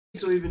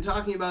So we've been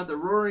talking about the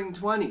Roaring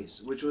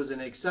Twenties, which was an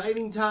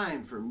exciting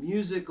time for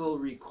musical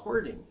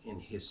recording in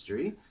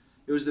history.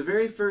 It was the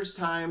very first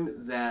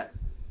time that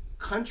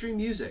country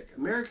music,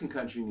 American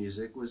country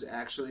music, was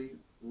actually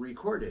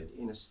recorded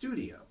in a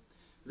studio.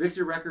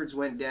 Victor Records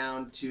went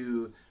down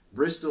to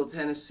Bristol,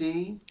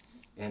 Tennessee,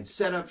 and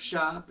set up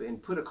shop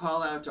and put a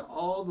call out to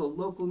all the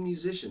local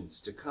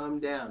musicians to come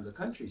down, the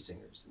country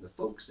singers and the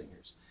folk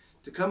singers,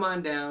 to come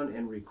on down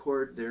and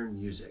record their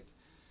music.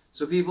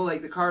 So people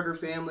like the Carter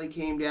family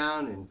came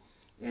down,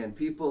 and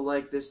people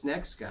like this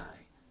next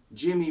guy,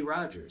 Jimmy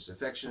Rogers,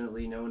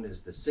 affectionately known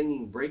as the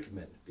Singing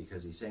Brakeman,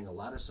 because he sang a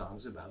lot of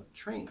songs about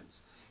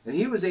trains. And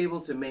he was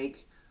able to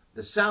make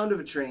the sound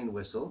of a train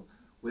whistle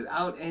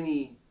without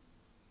any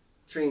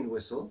train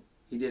whistle.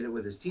 He did it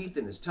with his teeth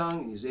and his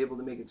tongue, and he was able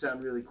to make it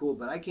sound really cool.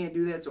 But I can't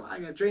do that, so I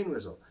got a train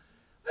whistle.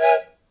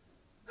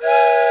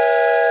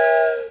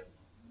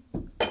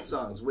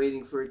 Songs,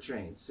 Waiting for a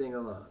Train. Sing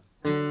along.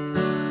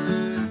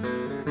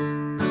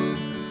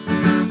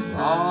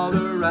 All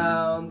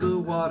around the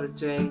water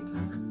tank,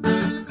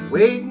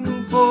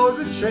 waiting for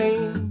the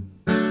train,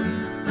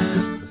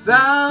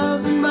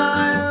 1,000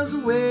 miles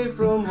away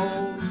from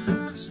home,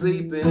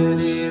 sleeping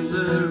in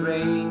the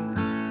rain.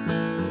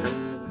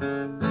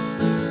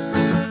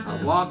 I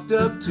walked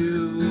up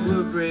to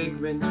a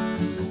brakeman,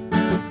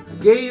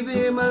 gave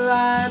him a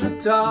line of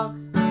talk.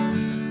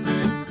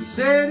 He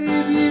said,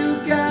 if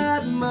you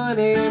got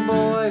money,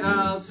 boy,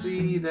 I'll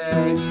see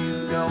that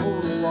you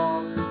don't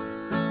walk.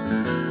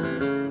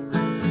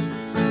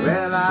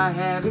 Well, I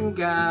haven't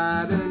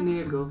got a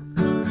nickel,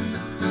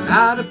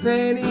 not a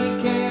penny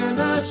can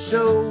I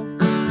show.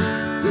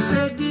 He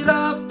said, get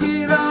off,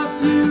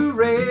 you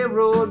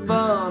railroad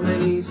bum,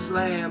 and he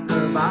slammed the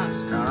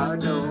boxcar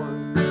door.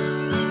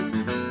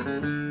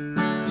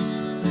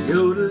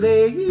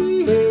 Yodelay,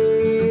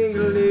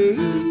 yodelay,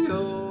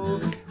 oh,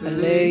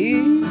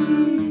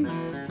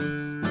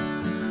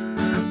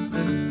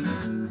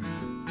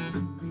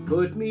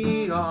 put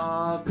me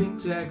off in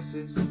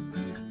Texas,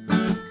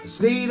 the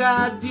state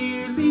I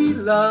dearly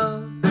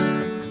love.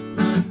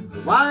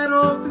 The wide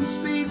open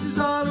spaces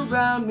all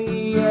around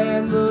me,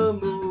 and the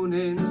moon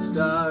and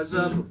stars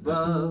up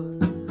above,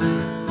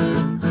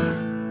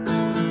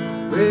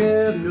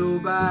 where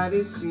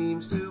nobody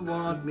seems to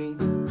want me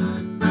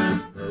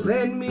or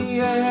lend me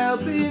a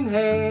helping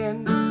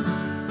hand.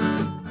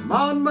 I'm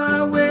on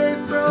my way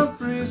from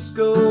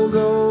Frisco,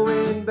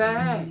 going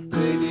back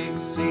to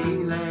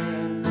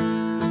Dixieland.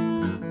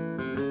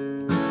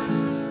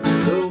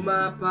 Though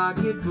my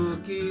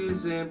pocketbook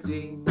is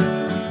empty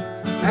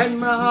and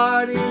my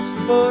heart is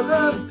full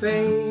of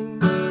pain,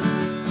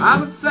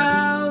 I'm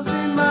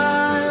 1,000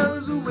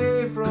 miles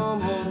away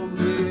from home,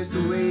 just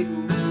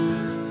waiting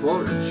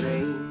for a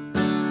train.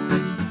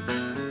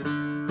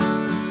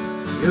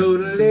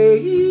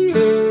 Yodelay,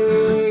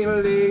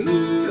 yodelay,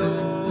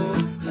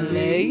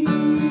 yodelay.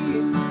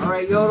 All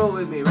right, yodel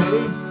with me,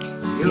 ready?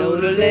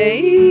 Yodelay,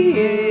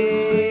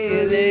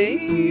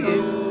 yodelay,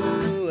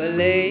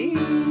 yodelay.